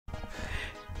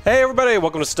Hey everybody,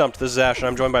 welcome to Stumpt. This is Ash, and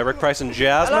I'm joined by Rick Price and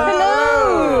Jasmine.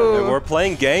 Hello! And we're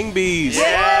playing Gang Beasts.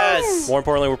 Yes! More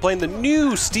importantly, we're playing the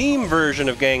new Steam version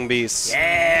of Gang Beasts.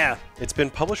 Yeah! It's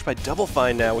been published by Double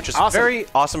Fine now, which is awesome. very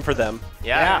awesome for them.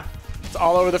 Yeah. It's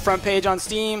all over the front page on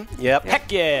Steam. Yep.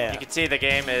 Heck yeah! You can see the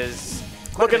game is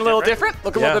Looking a little different.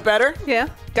 Looking a little bit better. Yeah,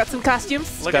 got some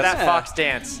costumes. Look at that fox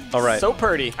dance. All right. So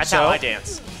pretty. That's how I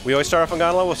dance. We always start off on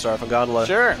Gondola. We'll start off on Gondola.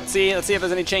 Sure. Let's see if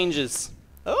there's any changes.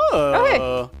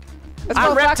 Oh. Let's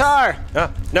I'm go, Fox. Reptar. No.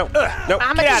 No.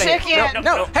 I'm Get a out of here. chicken.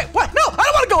 No. Hey, what? No, I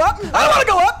don't want to go up. I don't want to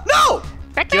go up. No.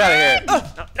 Get out of here.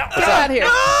 Get out of here.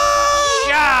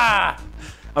 Yeah!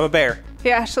 I'm a bear.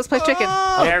 Yeah, let's play chicken.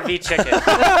 Bear v chicken.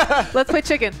 Let's play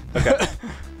chicken. Okay.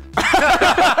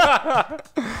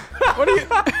 What are you?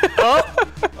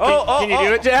 Can you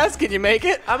do it, Jazz? Can you make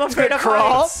it? I'm afraid of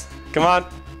crawl. heights. Come on.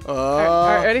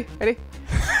 All right, ready?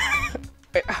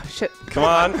 Wait, oh, shit. Come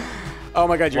on. Oh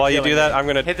my God! You're While you killing do that, me. I'm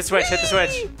gonna Hit the switch, hit the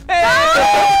switch. No!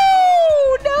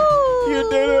 You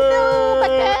did it! No, my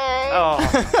bag. Oh.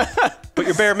 put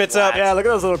your bear mitts up. Yeah, look at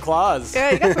those little claws.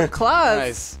 Yeah, you got some claws.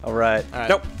 Nice. All right. All right.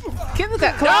 Nope. Give me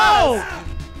that claws.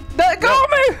 Let go of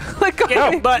me. Let go Get of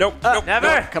me. your butt. Nope. up. Never.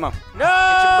 No, come on. No!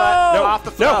 Get your butt No. off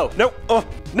the floor. No. Oh.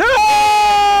 No!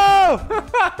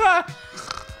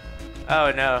 Oh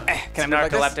no. Can I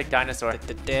move like this? narcoleptic dinosaur.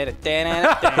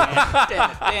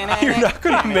 You're not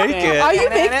gonna make it. Are you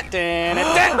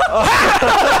making?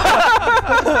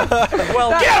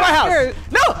 Well, Get out of my house!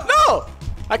 No!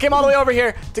 I came all the way over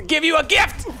here to give you a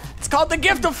gift. It's called the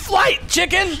gift of flight,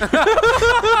 chicken.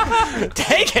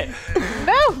 Take it.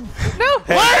 No! Learn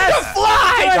to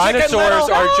fly, Dinosaurs chicken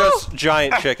are little. just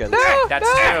giant chickens. No! That's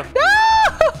no, true. No!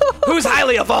 Who's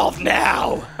highly evolved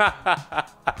now?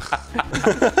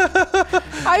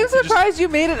 I'm surprised you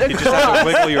made it You just have to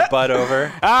wiggle your butt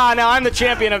over. Ah, now I'm the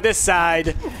champion of this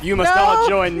side. You must all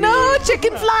join me. No,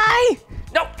 chicken fly!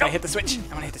 No, Can I hit the switch? I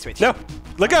want to hit the switch. No.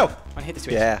 Let go. I want to hit the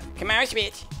switch. Yeah. Come on,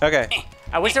 switch. Okay.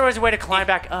 I wish there was a way to climb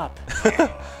back up.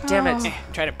 Damn it.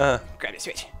 Try to grab the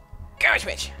switch. Go,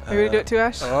 switch. Are you gonna do it too,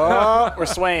 Ash? Oh, we're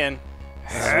swaying.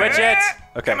 Switch it.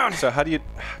 Okay. So how do you?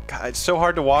 God, it's so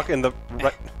hard to walk in the.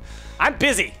 Right. I'm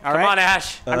busy, all Come right? on,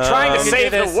 Ash. I'm trying to You can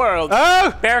save do this. the world.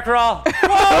 Oh! Bear crawl.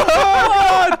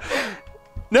 God!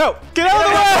 No! Get out of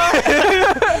the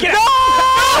way! Get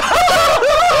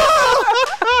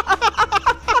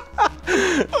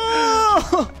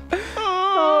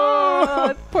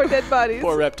Oh, poor dead bodies.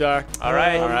 Poor Reptar. All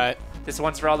right. All right. This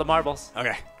one's for all the marbles.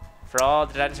 Okay. For all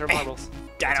the dinosaur marbles.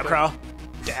 Dino crawl.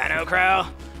 Dino crawl.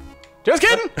 Just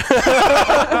kidding.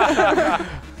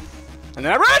 And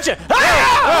then I run at you.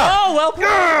 Ah! Oh, well.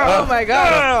 Oh my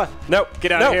God. No.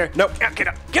 Get out of here. No. Get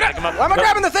up. Get up. Why am I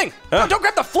grabbing the thing? No, don't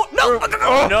grab the floor. No.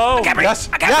 No. I can't breathe. Yes.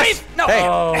 I can't Yes. breathe. No. Hey.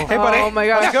 Oh. Hey, buddy. Oh my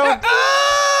God. Let's go.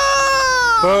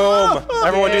 Boom.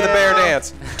 Everyone do the bear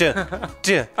dance.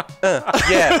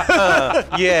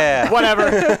 Yeah. Whatever.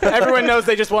 Everyone knows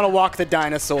they just want to walk the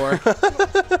dinosaur.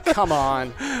 Come on.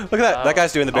 Look at that. That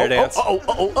guy's doing the bear dance.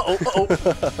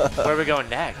 Where are we going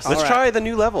next? Let's All right. try the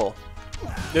new level.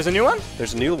 There's a new one?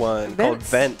 There's a new one called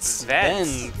Vents.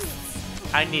 Vent.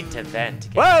 I need to vent.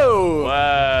 Whoa.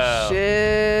 Whoa.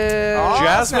 Shit. Oh,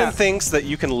 Jasmine snap. thinks that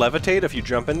you can levitate if you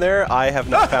jump in there. I have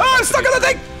not found I'm that stuck to on the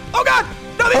thing. Oh, God.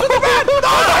 No, these ones are bad.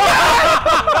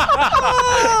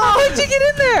 How did you get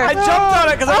in there? I jumped on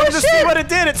it because I wanted to see shit. what it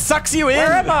did. It sucks you in.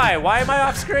 Where am I? Why am I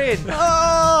off screen?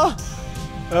 Oh.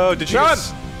 Oh, did you? Throw him.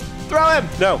 Throw him.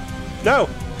 No. No.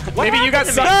 Maybe you got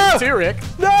happened to sucked in too, Rick.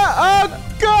 No. Oh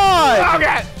God. Oh,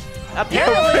 God.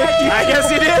 Apparently. I guess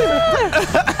you did.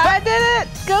 I did it.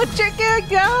 Go, chicken,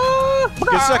 go.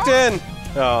 Get sucked in.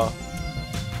 Oh.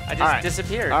 I just All right.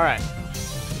 disappeared. All right.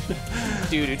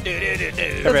 Let's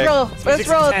Rick. roll. Let's Music's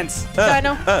roll. intense.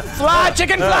 Dino. Fly,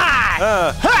 chicken, fly.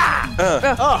 Ha!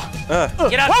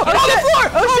 Get out. Whoa, on the floor.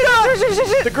 Oh,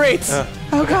 shit. The grates.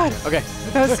 Oh, God. Okay.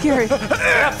 That was scary. Get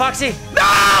up, Foxy. No!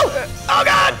 Oh,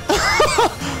 God.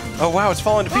 Oh wow, it's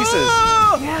falling to pieces.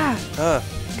 Yeah. Come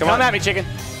Come on. at me, chicken.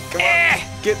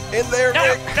 Get in there, No,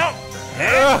 Rick. no.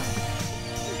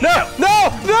 No.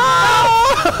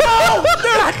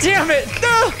 God damn it.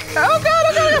 Oh, God.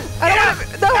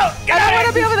 I don't want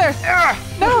to be over there.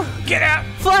 No. Get out.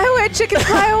 Fly away, chicken.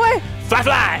 Fly away. Fly,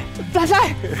 fly. Fly,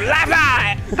 fly. Fly,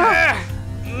 fly.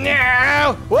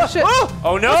 No. Oh, shit.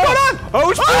 Oh no. What's going on? Oh,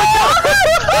 it's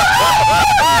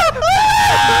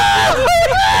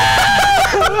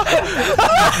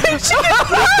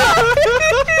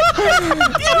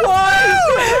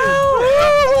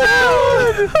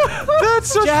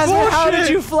That's such Jasmine, bullshit. how did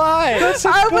you fly?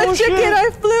 I'm a chicken. I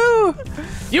flew.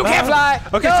 You can't fly.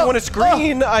 Okay, No. so when it's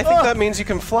green, I think that means you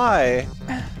can fly.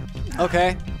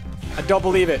 Okay. I don't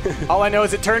believe it. All I know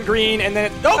is it turned green and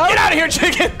then it... Oh, get out of here,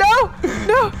 chicken!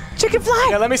 No! Chicken fly!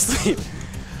 Yeah, let me sleep.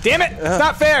 Damn it! It's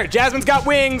not fair. Jasmine's got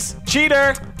wings.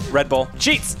 Cheater. Red Bull.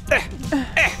 Cheats.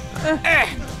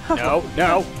 No.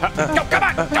 Go, come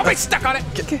on. Don't be stuck on it.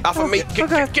 Get off of me. Oh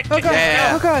god!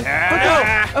 Yeah. Oh god!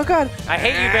 Oh god! I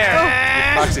hate you,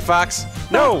 Bear. Foxy Fox.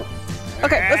 No.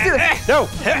 Okay, let's do this. No.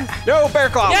 No, Bear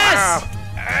Claw. Yes!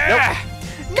 Nope.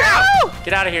 Go!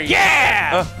 Get out of here, you.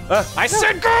 Yeah! I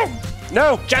said go!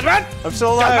 No. Jasmine! I'm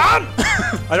still alive. Come on!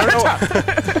 I don't know.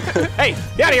 Hey,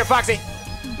 get out of here, Foxy!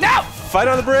 No! Fight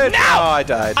on the bridge. No! Oh, I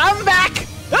died. I'm back!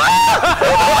 Get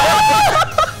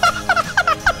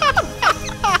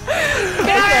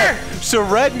out of here! So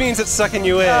red means it's sucking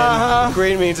you in.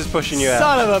 Green means it's pushing you out.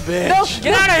 Son of a bitch! No!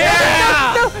 Get out of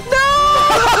here! No!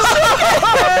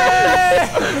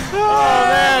 Oh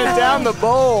man, down the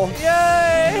bowl.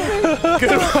 Yay!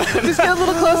 Good one. Just get a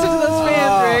little closer to those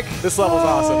fans, Rick. This level's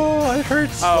awesome. Oh, it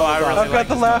hurts. Oh, I really I've got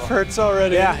the laugh hurts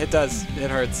already. Yeah, it does. It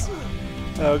hurts.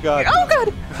 Oh god. Oh god!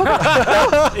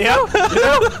 Yep.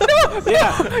 No.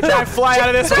 Yeah. Try and fly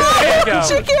out of this. There you go.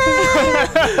 Chicken!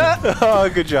 Oh,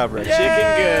 good job, Rick.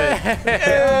 Chicken good.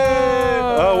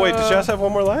 Oh wait, does Jess have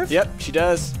one more life? Yep, she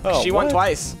does. Oh, she won what?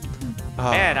 twice.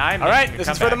 Man, I'm All right, this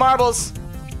is for the marbles.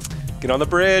 Get on the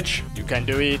bridge. You can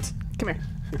do it. Come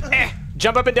here.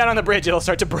 Jump up and down on the bridge. It'll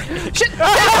start to break. Shit.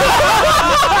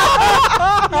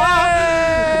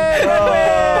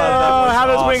 How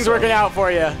those wings working out for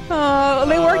you? Oh,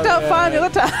 they worked out fine the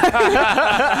other time.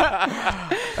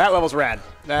 That level's rad.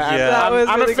 That was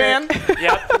I'm really a fan.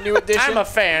 Yep. New addition. I'm a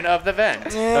fan of the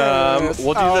vent. We'll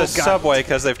do Oh, the God. subway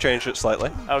because they've changed it slightly.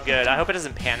 Oh, good. I hope it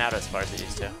doesn't pan out as far as it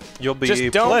used to. You'll be Just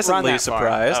don't run pleasantly that far.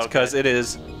 surprised Oh, because good. it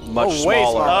is much way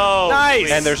smaller. Oh, Nice.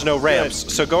 sweet. And there's no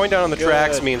ramps. So going down on the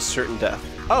tracks Good. means certain death.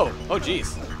 Oh,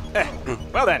 jeez.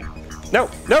 Well then. No.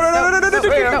 No.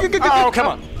 Oh, come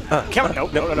on. Come on.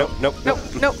 Nope. No. Nope.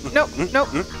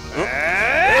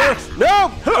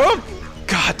 No. Oh,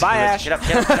 God. Bye, damn it. Ash.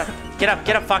 Get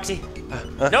up, Foxy.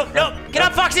 Nope, get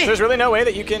up, Foxy. There's really no way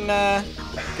that you can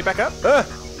get back up.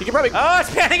 You can probably. Oh,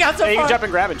 it's panning out so Yeah, you far. can jump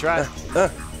and grab and try. Hey,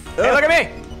 look at me.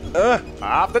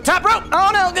 Off the top rope. Oh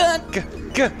no, good.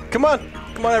 Come on,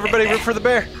 everybody, root for the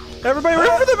bear. Everybody, root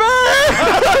for the bear.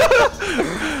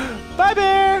 Bye,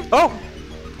 bear. Oh,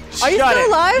 Are you Shut still it.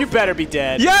 alive? You better be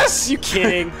dead. yes. You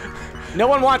kidding? No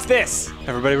one wants this.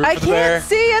 Everybody, root I for the bear. can't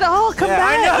see it all. Come Yeah,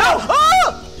 back. I know.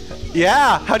 Oh!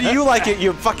 Yeah. How do you like it,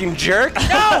 you fucking jerk?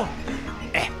 No.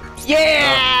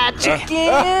 Yeah, chicken.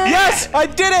 Yes, I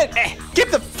did it. Get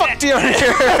the fuck down here.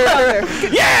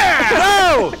 Yeah!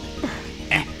 No.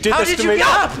 Did How this did to you me. get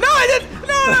up? No, I didn't.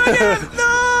 No, I didn't. No.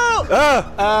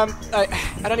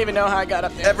 I don't even know how I got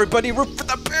up there. Everybody, root for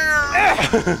the bear.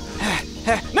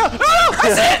 No, I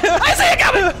see it. I see it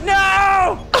coming.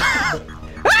 No.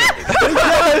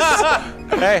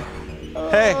 Yes.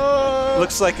 Hey.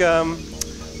 Looks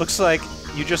like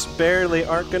you just barely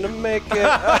aren't gonna make it.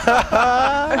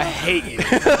 I hate you.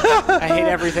 I hate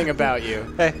everything about you.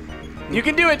 Hey. You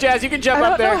can do it, Jazz. You can jump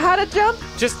I up don't know there. how to jump.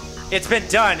 Just. It's been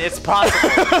done. It's possible.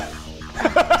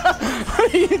 What are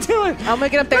you doing? I'll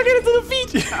make it up there. Look at his little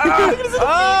feet.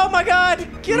 Oh my God!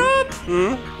 Get up!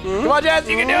 Come on, Jazz.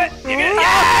 You can do it. You can.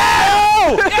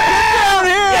 No! Get down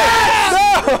here. Yes!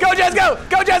 No! Go, Jazz. Go.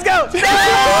 Go, Jazz. Go.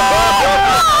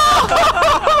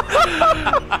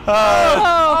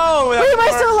 Oh, wait, am I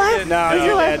still alive? No, Are you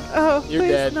you're alive? dead. Oh, You're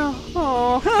please, dead. No.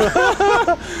 Oh.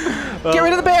 Get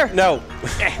rid of the bear. No.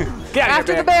 Get out of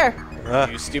After here, the bear.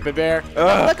 You stupid bear.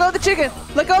 Let go of the chicken.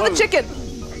 Let go of the chicken.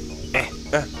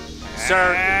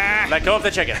 Sir, let go of the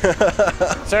chicken.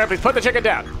 Sir, please put the chicken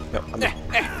down. No.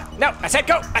 No, I said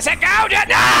go. I said go. No!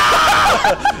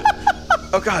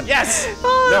 Oh God. Yes!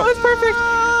 Oh, that No. was perfect.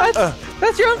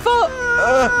 That's your own fault.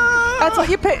 That's what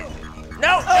you pay.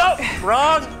 No!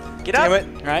 Wrong! Get up! Damn it.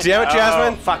 Right. Damn it, Oh,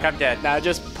 Jasmine. fuck, I'm dead. Now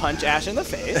just punch Ash in the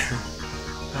face.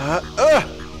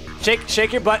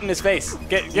 Shake your butt in his face.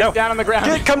 Get No. down on the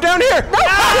ground. Come down here.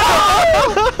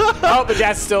 Oh, but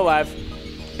Jazz is still alive.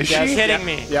 Is You're she? kidding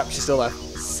me. Yep, she's still alive.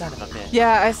 Son of a bitch.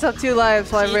 Yeah, I still have 2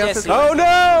 lives while everybody else is. Oh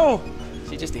no.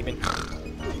 She just even. Get out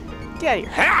of here.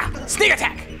 Ha! Sneak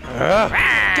attack!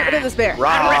 Get rid of this bear.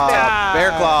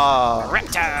 Bear claw.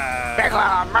 Raptor! Bear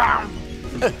claw!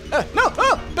 No!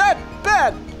 Oh! Bad!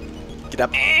 Get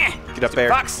up. Get up, bear.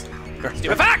 Fox!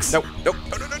 Stupid fox! Nope.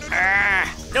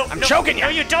 No, I'm choking you! No,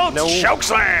 you don't! No. Choke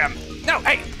slam! No,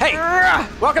 hey!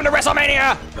 Welcome to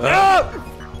WrestleMania! No!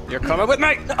 You're coming with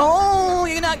me! Oh,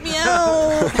 you knocked me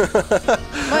out! I'm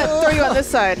gonna throw you on this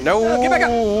side. No. Get back up!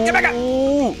 Get back up!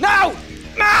 No!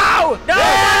 No! No!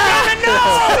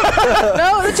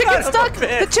 No, the chicken's stuck.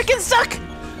 The chicken's stuck.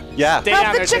 Yeah. Stay Help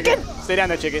down the there, chicken. Stay down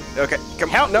there, chicken. Okay. Come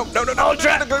Help! No.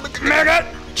 Ultra mega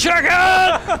chicken!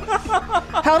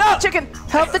 Help the chicken.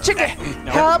 Help the chicken.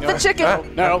 Help the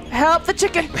chicken. No. Help the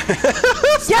chicken.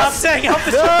 Stop saying help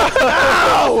the chicken.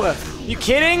 No! You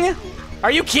kidding?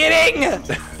 Are you kidding?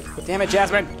 Damn it,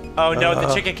 Jasmine. Oh no,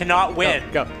 the chicken cannot win.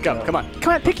 Go, come on.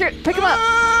 Come on, pick him up.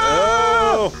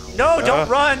 Oh. No, don't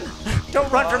run. Don't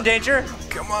run from danger.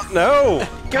 Come on. No.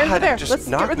 Get rid of the bear. Just Let's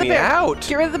knock get rid of the me bear. out.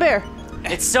 Get rid of the bear.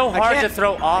 It's so hard can't- to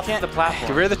throw off can't- the platform.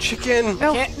 Get rid of the chicken.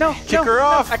 No, Can't- no, Kick no. her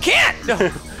off. I can't!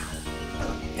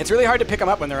 It's really hard to pick them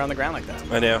up when they're on the ground like that.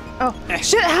 I know. Oh,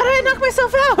 shit, how did I knock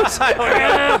myself out?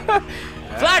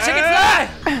 Fly, chicken, fly!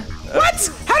 What?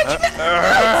 How did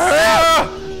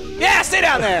you Yeah, stay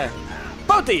down there!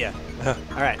 Both of you!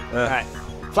 Alright.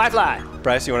 Fly.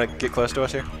 Bryce, you want to get close to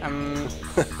us here?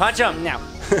 Punch him. Now.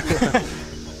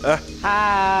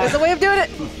 There's a way of doing it.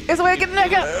 There's a way of getting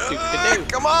that gun.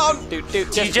 Come on. Do you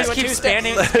just keep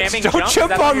spamming Don't jump? Is jump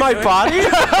that what on you're my doing? body.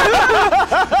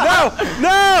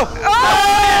 No.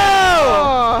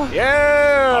 Oh.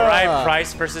 Yeah! All right,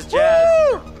 Bryce versus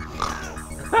Jazz.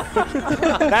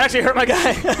 That actually hurt my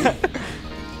guy.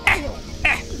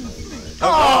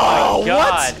 Oh,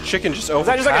 God. Chicken just Is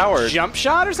that just like a overpowered. jump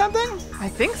shot or something? I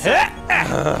think so.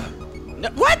 No,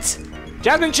 what?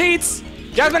 Jasmine cheats!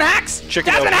 Jasmine hacks!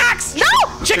 Chicken Jasmine OP. hacks! No!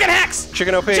 Chicken hacks!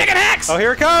 Chicken OP. Chicken hacks! Oh,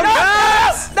 here it comes. No!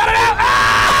 Ah!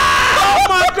 Oh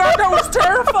my God, that was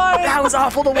terrifying. That was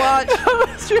awful to watch. That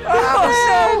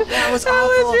was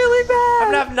really bad.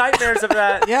 I'm gonna have nightmares of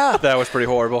that. Yeah. That was pretty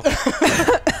horrible. Where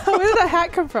did that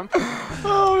hat come from?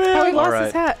 Oh man. How he lost Alright.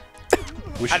 his hat.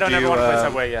 We should I don't do, ever want to play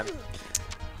Subway again.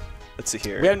 Let's see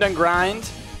here. We haven't done grind.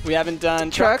 We haven't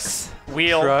done Trucks.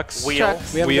 Wheel. Trucks. Wheel.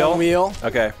 Trucks. We haven't Wheel. done wheel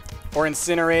Okay. or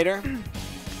incinerator.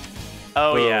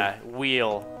 Oh Boom. yeah,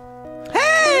 wheel.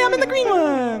 Hey, I'm in the green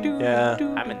one. Yeah.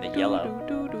 I'm in the yellow.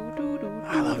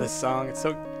 I love this song. It's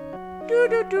so.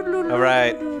 All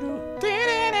right.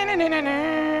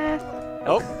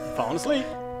 Oh, falling asleep.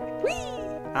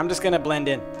 I'm just gonna blend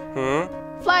in.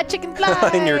 Fly, chicken,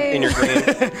 fly. in your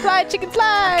green. Fly, chicken,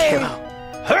 fly.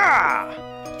 Ha!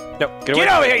 No. Get away.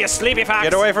 Get over here, you sleepy fox!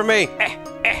 Get away from me.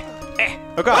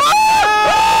 Oh God.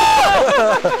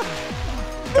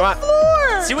 Come on.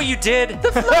 See what you did?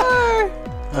 The floor.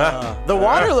 The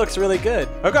water looks really good.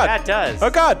 Oh God. That does. Oh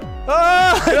God.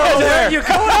 Oh, get over Where there. are you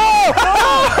going?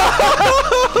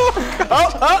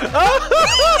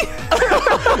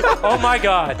 Oh my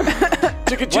God.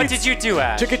 Chicken What cheats. did you do,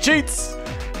 Ash? Chicken cheats.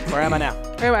 Where am I now?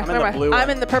 Where am I? I'm in Where the am I? blue I'm one.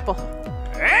 in the purple.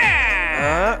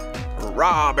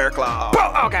 Raw bear claw.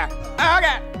 Oh, okay.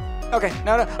 Okay. Okay.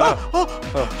 No.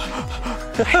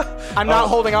 I'm not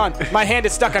holding on. My hand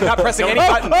is stuck. I'm not pressing any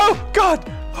button. Oh God.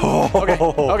 Okay.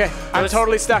 Okay. I'm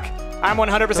totally stuck. I'm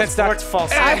 100% stuck. Sports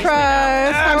false. Hi,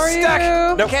 Price. How I'm are stuck.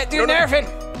 you? Nope. Can't do nerfing.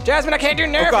 Jasmine, I can't do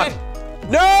nerfing. Oh God.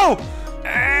 No.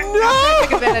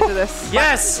 Take advantage of this.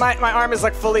 Yes. My arm is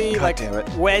like fully damn it.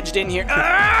 wedged in here. Oh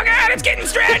God, it's getting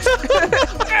stretched.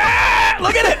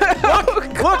 Look at it.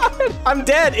 Look. I'm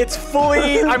dead. It's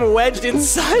fully. I'm wedged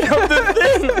inside of the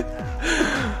thing.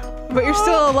 But you're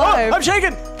still alive. I'm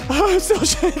shaking. I'm still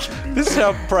shaking. This is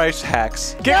how Price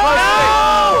hacks. Get close to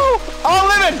me. All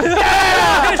living.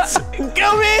 Yes.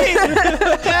 Go me.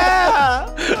 Yeah.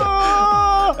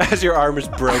 Oh. As your arm is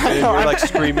broken and you're like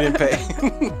screaming in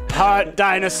pain. Part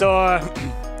dinosaur,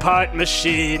 part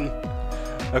machine.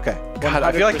 Okay. God,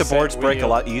 I feel like the 100% boards break a wheel.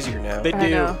 lot easier now. They I do.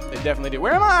 know. They definitely do.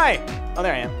 Where am I? Oh,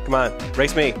 there I am. Come on,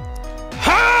 race me.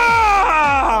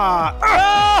 Ha!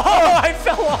 Oh, I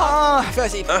fell off. Oh, I fell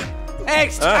asleep. Hey,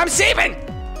 I'm sleeping.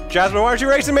 Jasmine, why aren't you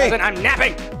racing me? I'm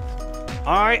napping.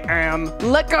 I am.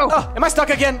 Let go. Oh, am I stuck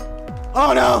again?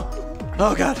 Oh no.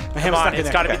 Oh God. My hand Come was on, stuck in it's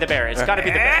there. got to be the bear. It's got to be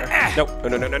the bear. No.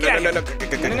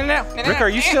 No. Rick, are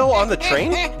you still on the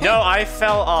train? No, I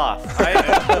fell off.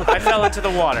 I fell into the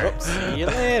water. See you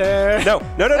later. No.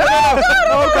 Oh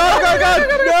God.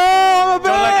 No, I'm a bear. Don't let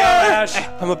go, Ash.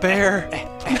 I'm a bear.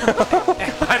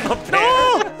 I'm a bear.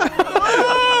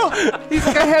 He's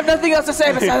like, I have nothing else to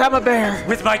say besides I'm a bear.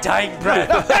 With my dying breath,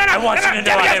 I want you to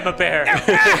know I am a bear.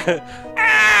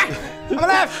 I'm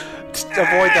alive. Just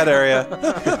avoid that area.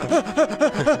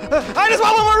 I just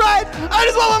want one more ride.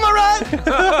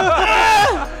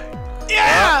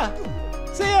 Yeah.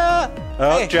 See ya.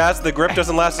 Oh, Jazz, the grip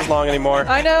doesn't last as long anymore.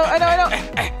 I know.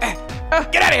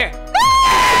 Get out of here.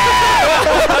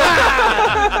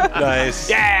 Nice.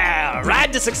 Yeah.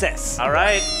 Ride to success. All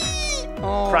right.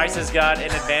 Price has got an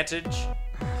advantage.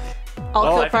 I'll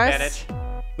kill Life Price. advantage.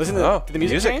 Listen to Oh, did the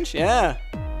music music. change? Yeah.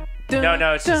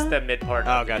 No, it's just the mid part.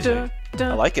 Oh, gotcha.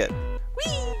 I like it.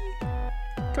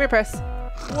 Come here, Price.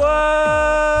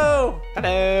 Whoa!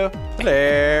 Hello.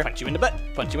 Hello. Punch you in the butt.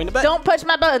 Punch you in the butt. Don't punch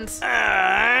my buttons. Get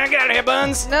out of here,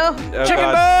 Buns. No. Oh, Chicken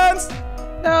God. Buns.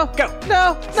 No. Go.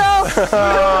 No. No.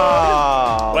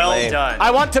 Oh, Well lame. done.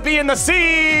 I want to be in the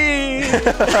sea.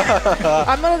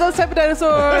 I'm one of those type of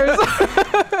dinosaurs.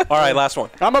 All right, last one.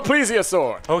 I'm a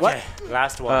plesiosaur. Okay,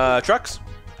 last one. Trucks.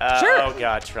 Sure. Oh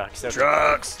god, trucks. So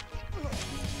Trucks.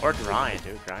 or grind,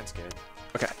 dude. Grind's good.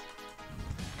 Okay.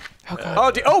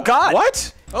 Oh God.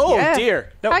 What? Oh Yeah.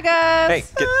 dear. No. Hi guys.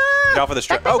 Hey, get off of this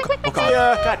truck. Oh, God.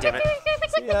 God damn it.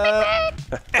 Stop.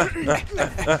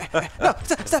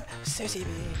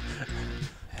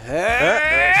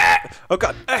 Oh,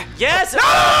 God. Yes!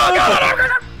 Oh,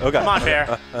 God. Come on, bear.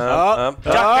 Duck,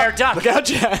 bear, duck. Look out,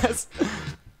 Jazz.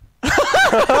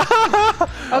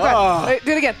 Okay. Wait,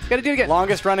 do it again. Gotta do it again.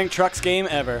 Longest running trucks game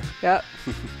ever. Yep.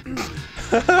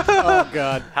 Oh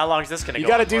God. How long is this gonna go? You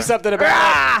gotta on do for? something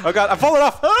about it. Oh, God. I'm falling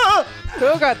off. Ah!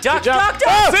 Oh god. Duck, Jump. duck,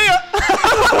 duck! See ya.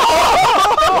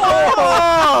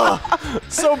 Oh,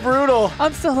 so brutal.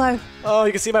 I'm still alive. Oh,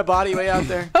 you can see my body way out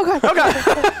there. Oh god. Oh God.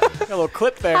 Got a little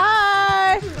clip there.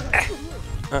 Hi.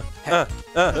 I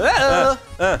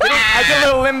did a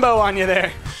little limbo on you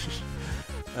there.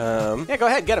 Yeah, go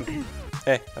ahead, get him.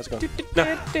 Hey, how's it going?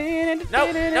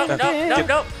 No. No.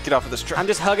 Get off of this truck. I'm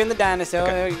just hugging the dinosaur.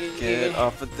 Get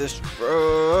off of this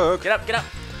truck. Get up.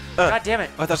 God damn it.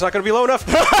 Oh, that's not going to be low enough.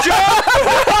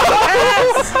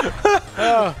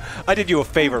 I did you a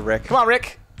favor, Rick. Come on,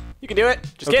 Rick. You can do it.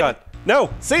 Just Oh, get God. him.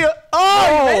 No. See ya.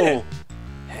 Oh, you made it.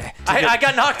 I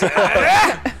got knocked out.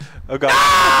 Oh, God.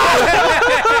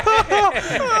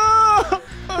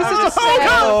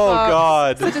 Oh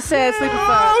God. Such a sad sleep of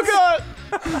Oh thoughts. God.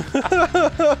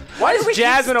 Why does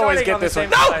Jasmine always get this one?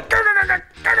 No.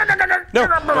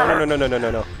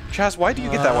 No. Chaz, why do you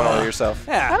get that one all yourself?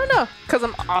 I Yeah. don't know. Cause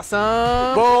I'm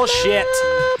awesome. Bullshit.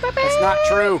 That's not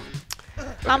true.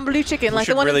 I'm blue chicken, We like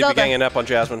should the one really in be Zelda. ganging up on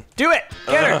Jasmine. Do it.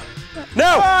 Get her.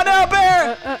 No. Oh no,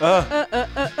 bear.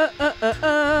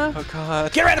 Oh,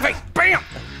 God. Get right in the face. Bam.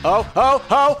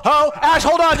 Oh. Ash,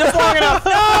 hold on just long enough.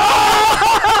 God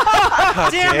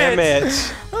damn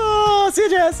it. Oh, see you,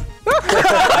 Jazz. Counted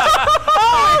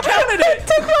it.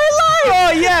 Took my life.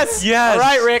 Oh, yes. Yes. All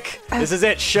right, Rick. This is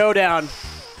it. Showdown.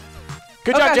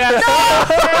 Good job, Okay. Jazz.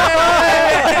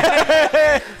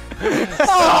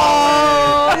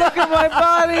 Oh, look at my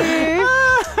body.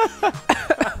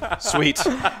 Sweet.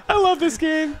 I love this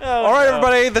game. All right,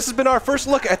 everybody. This has been our first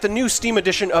look at the new Steam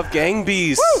edition of Gang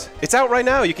Beasts. It's out right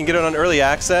now. You can get it on early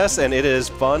access, and it is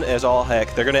fun as all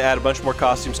heck. They're going to add a bunch more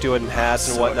costumes to it and hats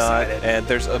and whatnot. excited. And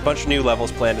there's a bunch of new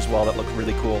levels planned as well that look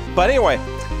really cool. But anyway,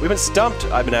 we've been Stumped.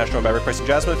 I've been Astro by Rick, Price, and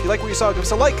Jasmine. If you like what you saw, give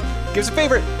us a like. Give us a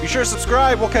favorite. Be sure to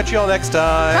subscribe. We'll catch you all next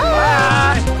time.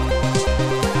 Bye.